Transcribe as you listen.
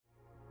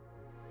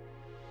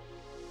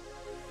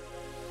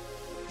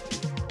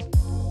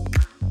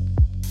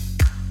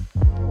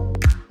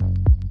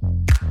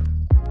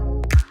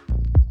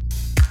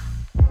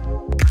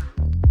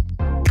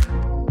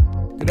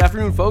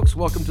afternoon, folks.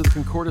 Welcome to the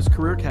Concordis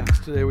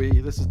Careercast.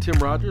 This is Tim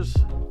Rogers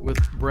with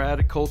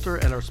Brad Coulter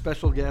and our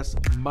special guest,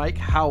 Mike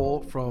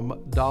Howell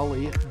from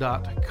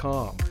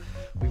Dolly.com.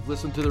 We've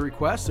listened to the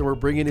requests and we're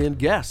bringing in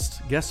guest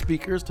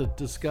speakers to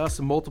discuss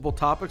multiple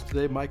topics.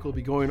 Today, Mike will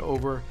be going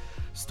over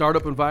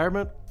startup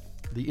environment,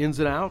 the ins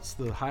and outs,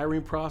 the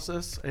hiring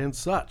process, and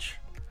such.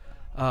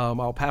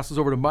 I'll pass this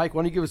over to Mike.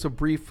 Why don't you give us a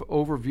brief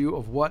overview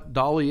of what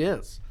Dolly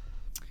is?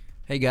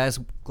 Hey guys,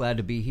 glad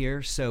to be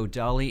here. So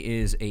Dolly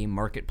is a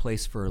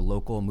marketplace for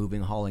local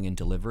moving, hauling, and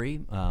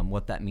delivery.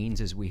 What that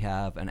means is we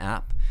have an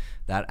app.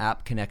 That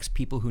app connects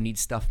people who need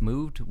stuff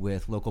moved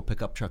with local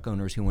pickup truck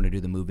owners who want to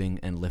do the moving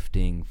and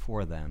lifting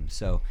for them.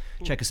 So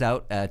check us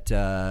out at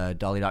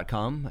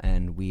Dolly.com,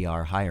 and we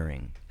are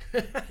hiring.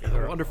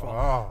 Wonderful.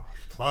 Oh,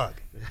 plug.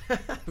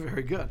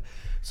 Very good.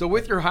 So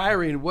with your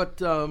hiring, what's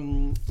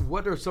the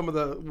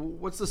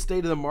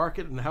state of the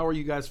market, and how are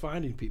you guys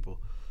finding people?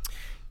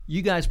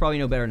 You guys probably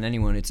know better than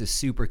anyone. It's a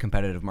super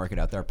competitive market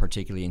out there,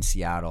 particularly in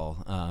Seattle.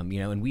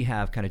 And we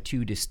have kind of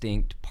two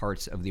distinct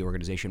parts of the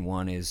organization.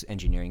 One is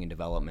engineering and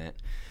development,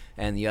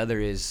 and the other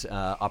is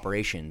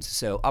operations.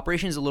 So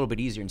operations is a little bit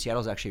easier. And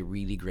Seattle is actually a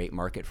really great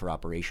market for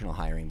operational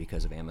hiring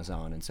because of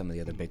Amazon and some of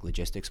the other big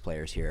logistics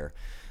players here.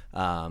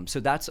 So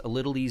that's a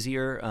little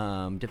easier.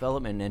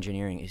 Development and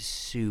engineering is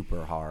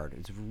super hard.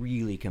 It's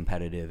really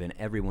competitive, and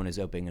everyone is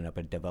opening up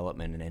a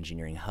development and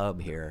engineering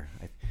hub here.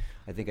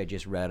 I think I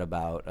just read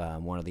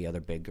about one of the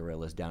other big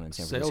gorillas down in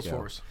San Francisco.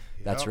 Salesforce.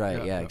 That's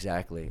right. Yeah,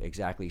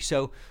 exactly.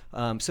 So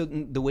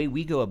the way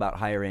we go about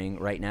hiring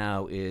right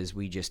now is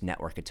we just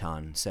network a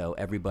ton. So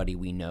everybody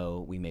we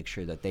know, we make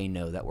sure that they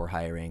know that we're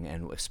hiring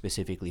and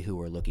specifically who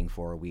we're looking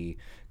for. We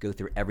go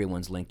through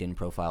everyone's LinkedIn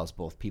profiles,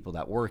 both people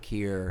that work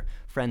here,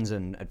 friends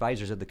and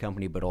advisors of the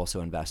company, but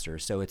also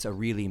investors. So it's a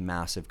really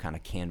massive kind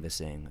of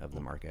canvassing of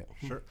the market.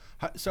 Sure.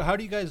 So how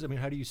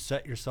do you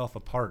set yourself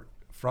apart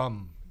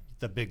from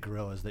the big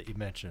gorillas that you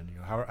mentioned?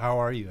 How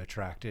are you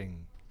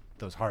attracting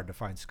those hard to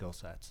find skill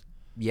sets?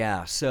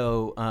 Yeah,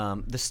 so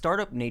the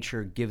startup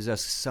nature gives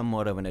us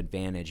somewhat of an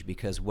advantage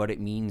because what it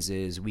means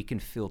is we can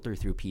filter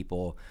through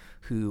people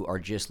who are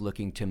just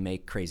looking to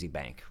make crazy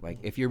bank. Like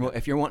if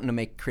you're wanting to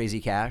make crazy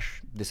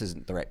cash, this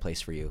isn't the right place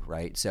for you,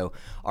 right? So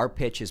our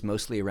pitch is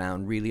mostly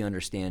around really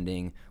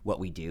understanding what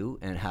we do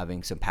and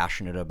having some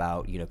passionate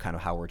about kind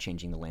of how we're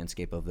changing the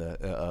landscape of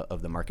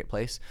the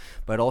marketplace,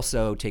 but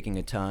also taking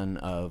a ton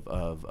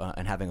of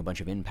and having a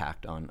bunch of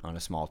impact on a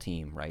small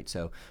team, right?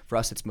 So for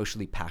us, it's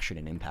mostly passion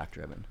and impact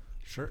driven.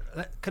 Sure.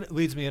 That kind of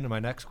leads me into my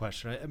next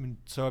question.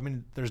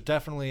 There's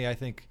definitely, I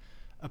think,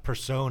 a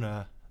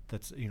persona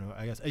that's,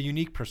 I guess a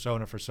unique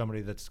persona for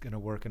somebody that's going to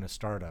work in a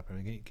startup.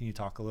 Can you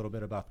talk a little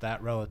bit about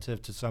that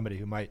relative to somebody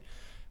who might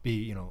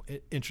be,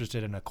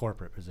 interested in a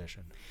corporate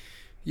position?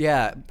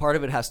 Yeah, part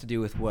of it has to do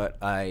with what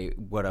I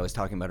was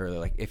talking about earlier.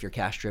 Like if you're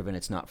cash driven,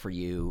 it's not for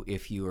you.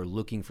 If you are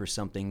looking for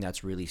something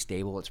that's really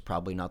stable, it's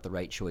probably not the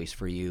right choice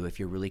for you. If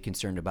you're really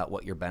concerned about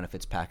what your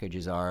benefits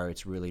packages are,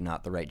 it's really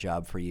not the right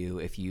job for you.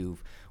 If you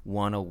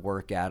want to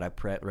work at a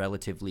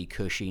relatively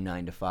cushy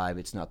 9 to 5,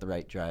 it's not the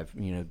right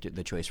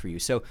the choice for you.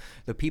 So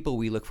the people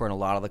we look for in a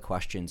lot of the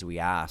questions we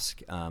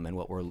ask, and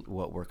what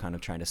we're kind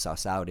of trying to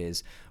suss out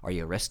is, are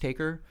you a risk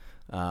taker?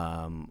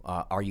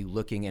 Are you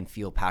looking and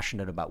feel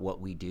passionate about what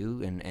we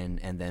do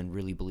and then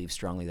really believe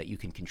strongly that you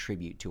can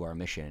contribute to our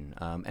mission?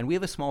 And we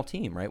have a small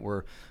team, right?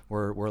 We're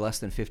less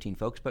than 15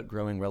 folks, but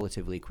growing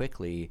relatively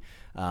quickly.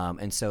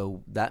 And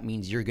so that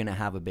means you're going to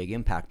have a big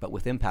impact, but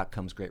with impact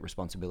comes great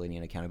responsibility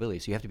and accountability.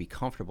 So you have to be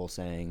comfortable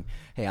saying,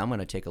 hey, I'm going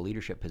to take a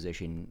leadership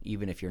position,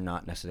 even if you're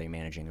not necessarily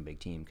managing a big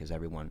team, because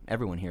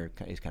everyone here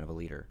is kind of a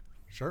leader.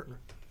 Sure.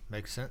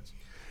 Makes sense.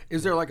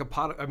 Is there like a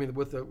pot?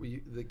 With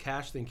the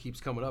cash thing keeps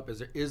coming up.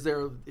 Is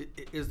there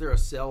a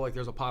sell? Like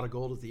there's a pot of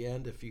gold at the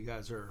end if you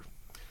guys are,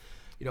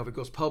 if it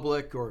goes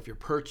public or if you're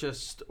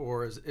purchased,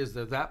 or is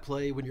there that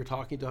play when you're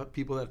talking to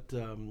people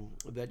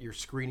that you're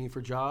screening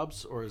for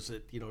jobs, or is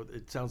it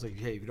it sounds like,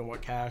 hey, if you don't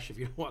want cash, if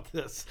you don't want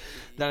this,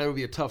 that would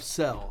be a tough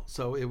sell.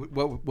 So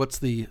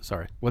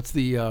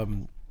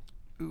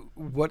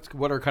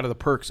what are kind of the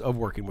perks of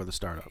working with a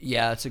startup?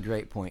 Yeah, that's a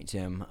great point,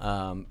 Tim.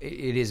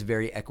 It is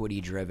very equity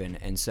driven,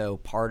 and so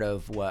part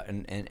of what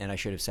and I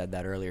should have said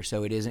that earlier.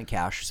 So it isn't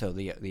cash. So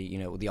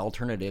the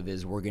alternative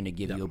is we're going to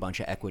give you a bunch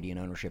of equity and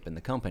ownership in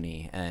the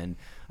company. And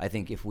I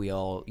think if we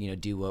all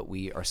do what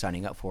we are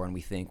signing up for, and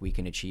we think we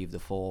can achieve the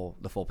full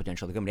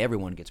potential of the company,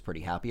 everyone gets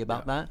pretty happy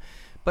about that.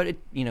 But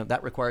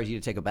that requires you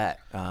to take a bet.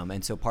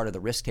 And so part of the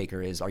risk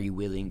taker is, are you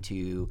willing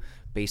to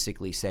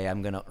basically say,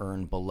 I'm going to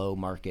earn below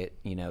market,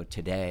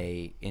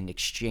 today in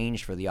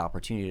exchange for the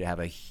opportunity to have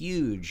a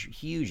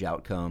huge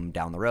outcome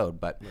down the road.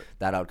 But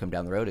that outcome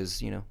down the road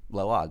is,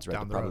 low odds, right?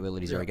 The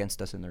probabilities are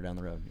against us and they're down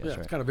the road. That's right.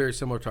 It's kind of very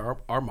similar to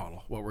our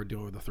model, what we're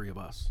doing with the three of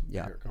us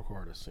here at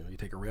Concordis. You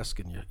take a risk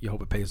and you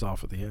hope it pays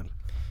off at the end.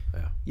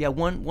 Yeah.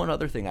 One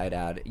other thing I'd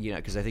add,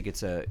 because I think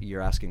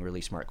you're asking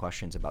really smart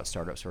questions about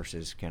startups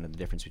versus kind of the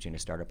difference between a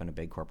startup and a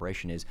big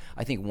corporation is,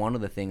 I think one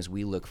of the things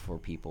we look for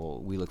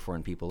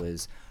in people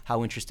is, how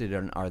how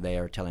interested are they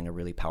are telling a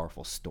really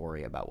powerful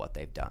story about what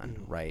they've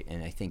done, right?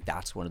 And I think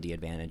that's one of the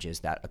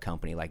advantages that a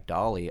company like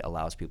Dolly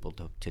allows people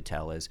to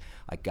tell is,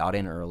 I got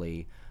in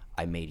early,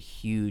 I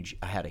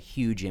had a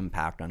huge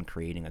impact on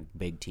creating a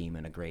big team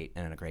and a great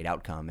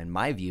outcome. And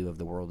my view of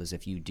the world is,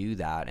 if you do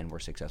that and we're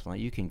successful,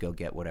 you can go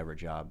get whatever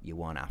job you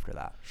want after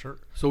that. Sure.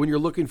 So when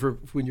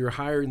you're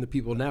hiring the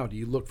people now, do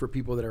you look for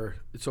people that are,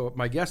 so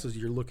my guess is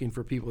you're looking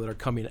for people that are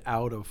coming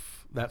out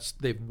of that,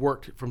 they've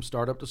worked from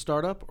startup to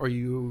startup, or do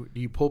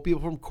you pull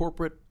people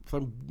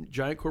from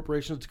giant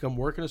corporations to come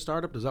work in a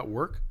startup? Does that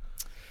work?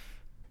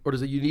 Or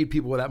does it, you need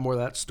people with more of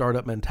that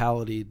startup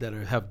mentality that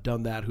have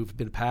done that, who've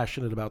been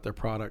passionate about their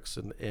products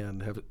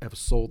and have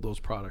sold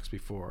those products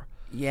before?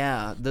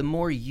 Yeah, the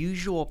more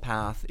usual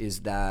path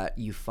is that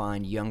you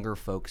find younger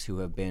folks who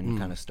have been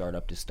kind of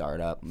startup to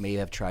startup, may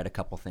have tried a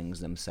couple things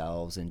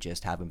themselves and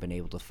just haven't been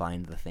able to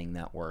find the thing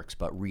that works,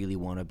 but really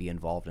want to be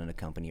involved in a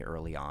company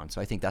early on.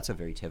 So I think that's a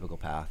very typical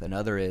path.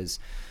 Another is,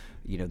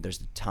 there's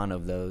a ton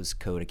of those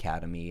Code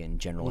Academy and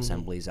General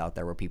Assemblies out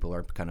there where people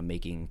are kind of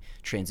making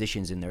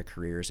transitions in their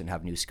careers and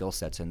have new skill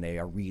sets, and they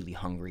are really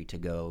hungry to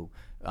go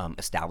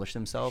establish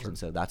themselves. Sure. And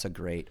so that's a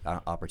great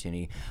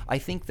opportunity. I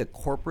think the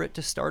corporate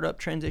to startup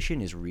transition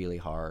is really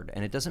hard,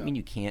 and it doesn't mean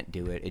you can't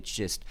do it. It's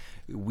just,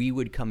 we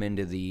would come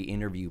into the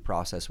interview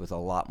process with a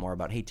lot more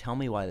about, hey, tell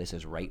me why this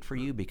is right for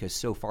you, because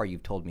so far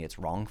you've told me it's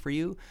wrong for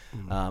you.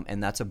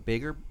 And that's a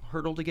bigger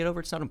hurdle to get over.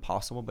 It's not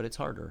impossible, but it's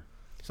harder.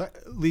 So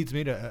that leads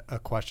me to a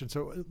question.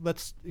 So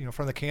let's,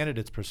 from the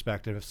candidate's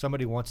perspective, if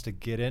somebody wants to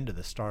get into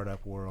the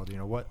startup world,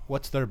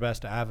 what's their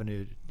best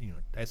avenue,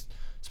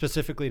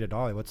 specifically to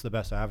Dolly, what's the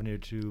best avenue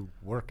to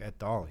work at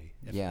Dolly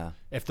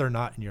if they're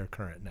not in your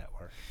current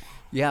network?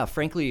 Yeah,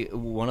 frankly,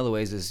 one of the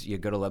ways is you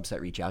go to the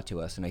website, reach out to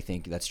us, and I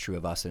think that's true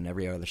of us and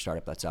every other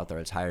startup that's out there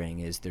that's hiring,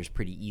 is there's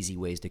pretty easy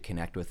ways to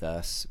connect with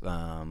us,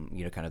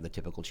 kind of the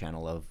typical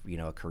channel of,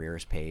 a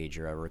careers page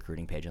or a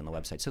recruiting page on the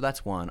website. So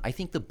that's one. I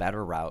think the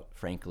better route,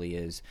 frankly,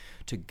 is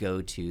to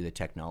go to the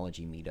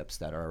technology meetups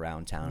that are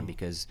around town,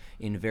 because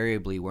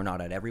invariably we're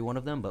not at every one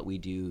of them, but we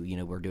do,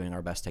 we're doing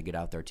our best to get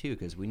out there too,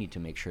 because we need to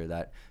make sure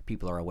that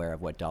people are aware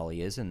of what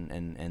Dolly is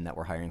and that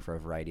we're hiring for a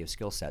variety of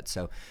skill sets.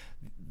 So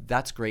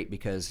that's great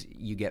because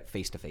you get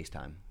face-to-face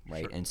time,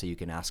 right? Sure. And so you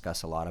can ask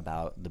us a lot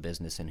about the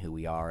business and who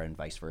we are and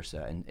vice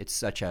versa. And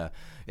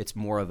it's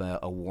more of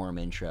a warm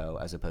intro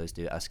as opposed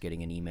to us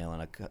getting an email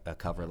and a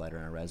cover letter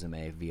and a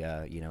resume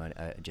via,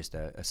 just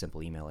a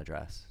simple email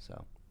address.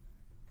 So.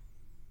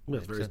 Yeah,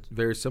 it's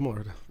very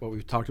similar to what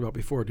we've talked about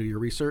before. Do your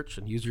research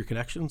and use your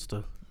connections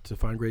to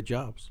find great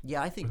jobs.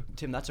 Yeah, I think,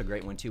 Tim, that's a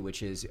great one too,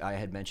 which is, I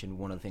had mentioned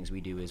one of the things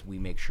we do is we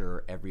make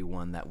sure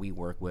everyone that we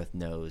work with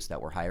knows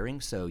that we're hiring.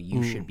 So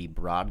you should be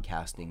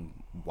broadcasting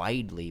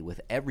widely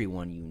with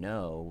everyone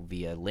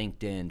via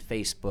LinkedIn,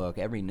 Facebook,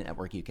 every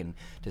network you can,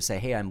 to say,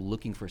 hey, I'm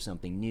looking for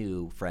something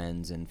new,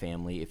 friends and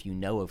family. If you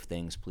know of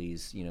things,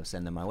 please,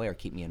 send them my way or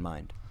keep me in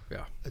mind.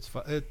 Yeah. It's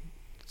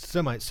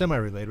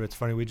semi-related. It's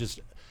funny, we just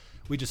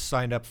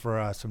signed up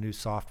for some new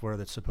software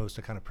that's supposed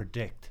to kind of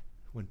predict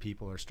when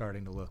people are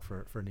starting to look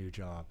for new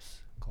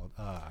jobs, called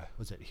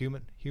was it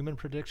human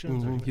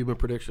predictions? Human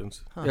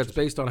predictions. Huh. Yeah, it's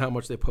based on how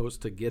much they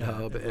post to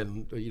GitHub,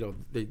 and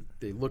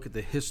they look at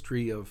the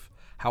history of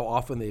how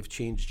often they've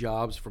changed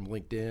jobs from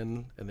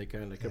LinkedIn, and they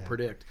kind of can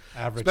predict.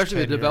 Average,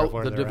 especially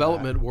the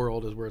development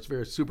world is where it's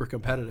very super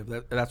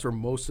competitive. That's where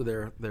most of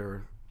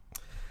the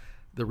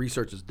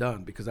research is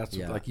done, because that's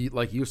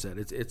like you said,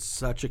 it's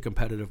such a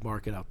competitive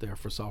market out there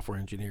for software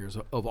engineers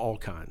of all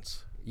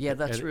kinds. Yeah,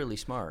 that's really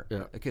smart.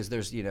 Yeah. Because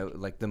there's,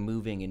 like the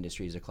moving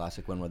industry is a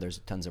classic one where there's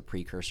tons of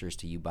precursors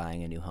to you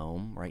buying a new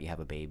home, right? You have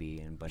a baby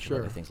and a bunch of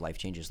other things, life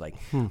changes. Like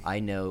I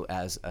know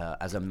as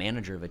a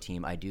manager of a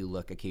team, I do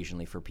look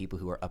occasionally for people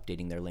who are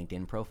updating their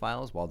LinkedIn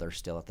profiles while they're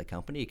still at the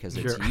company, because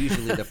it's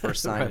usually the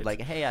first sign of like,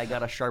 hey, I got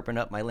to sharpen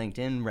up my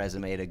LinkedIn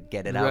resume to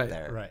get it out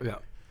there. Right.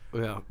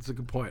 Yeah, it's a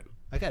good point.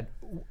 I got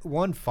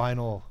one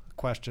final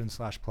question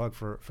 / plug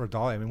for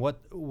Dolly. I mean,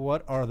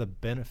 what are the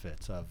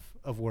benefits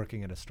of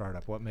working at a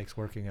startup? What makes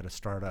working at a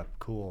startup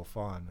cool,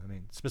 fun? I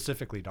mean,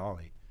 specifically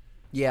Dolly.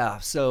 Yeah,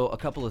 so a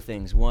couple of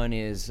things. One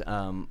is,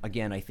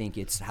 again, I think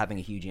it's having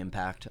a huge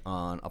impact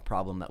on a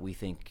problem that we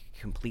think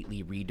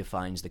completely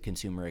redefines the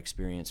consumer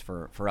experience.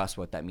 For us,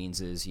 what that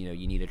means is,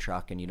 you need a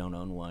truck and you don't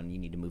own one. You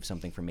need to move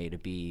something from A to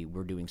B.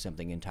 We're doing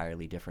something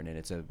entirely different, and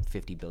it's a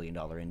 $50 billion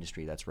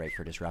industry that's ripe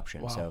for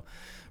disruption. Wow. So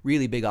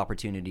really big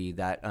opportunity.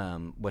 That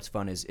what's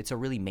fun is it's a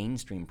really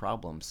mainstream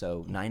problem.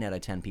 So 9 out of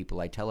 10 people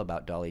I tell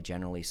about Dolly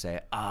generally say,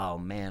 oh,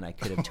 man, I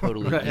could have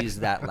totally used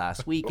that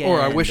last weekend.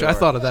 Or I wish I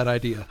thought of that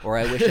idea. Or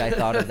I wish I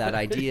thought of that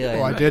idea.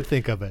 Oh, I did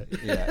think of it.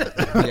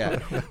 Yeah.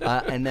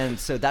 And then,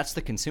 so that's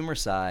the consumer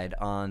side.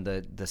 On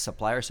the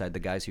supplier side, the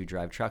guys who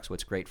drive trucks,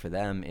 what's great for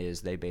them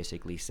is they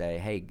basically say,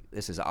 hey,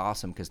 this is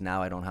awesome because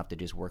now I don't have to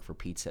just work for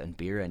pizza and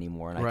beer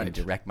anymore, and I can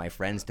direct my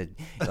friends to,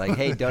 like,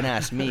 hey, don't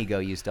ask me, go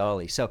use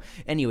Dolly. So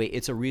anyway,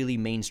 it's a really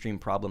mainstream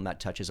problem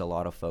that touches a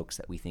lot of folks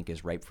that we think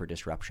is ripe for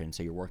disruption.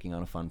 So you're working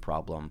on a fun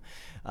problem.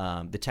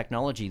 The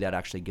technology that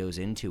actually goes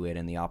into it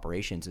and the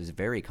operations is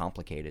very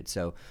complicated.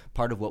 So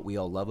part of what we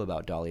all love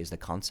about Dolly is the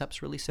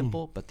concept's really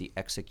simple, but the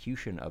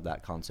execution of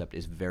that concept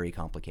is very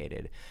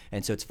complicated.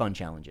 And so it's fun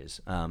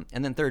challenges. And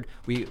then third,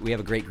 we have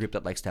a great group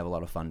that likes to have a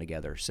lot of fun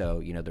together.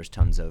 So, there's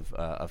tons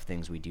of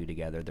things we do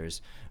together.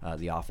 There's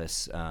the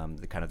office,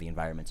 the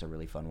environment's a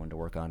really fun one to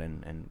work on,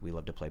 and we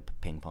love to play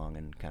ping pong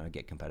and kind of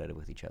get competitive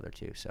with each other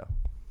too. So.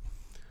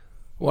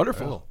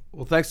 Wonderful. Cool.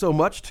 Well, thanks so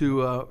much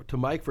to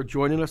Mike for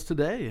joining us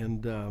today,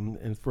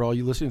 and for all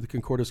you listening to the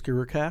Concordis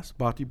Careercast,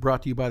 brought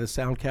to you by the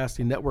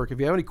Soundcasting Network. If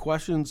you have any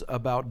questions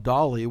about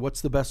Dolly,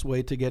 what's the best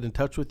way to get in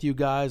touch with you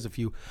guys? If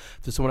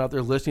there's someone out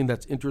there listening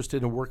that's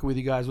interested in working with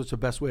you guys, what's the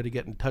best way to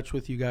get in touch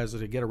with you guys?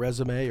 To get a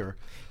resume or?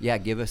 Yeah,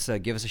 give us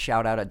a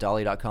shout out at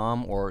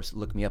dolly.com, or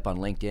look me up on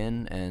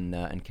LinkedIn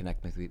and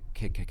connect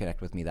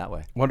with me that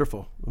way.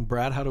 Wonderful. And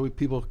Brad, how do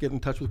people get in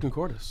touch with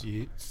Concordis?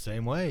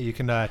 Same way. You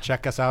can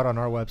check us out on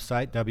our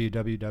website,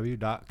 www.concordis.net,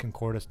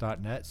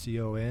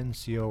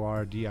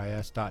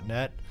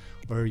 concordis.net,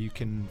 or you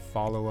can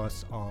follow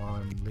us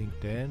on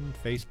LinkedIn,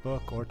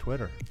 Facebook, or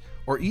Twitter.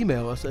 Or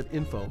email us at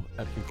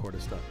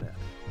info@concordis.net.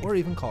 Or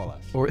even call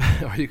us. Or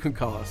you can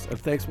call us. And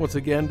thanks once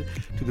again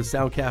to the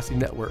Soundcasting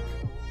Network.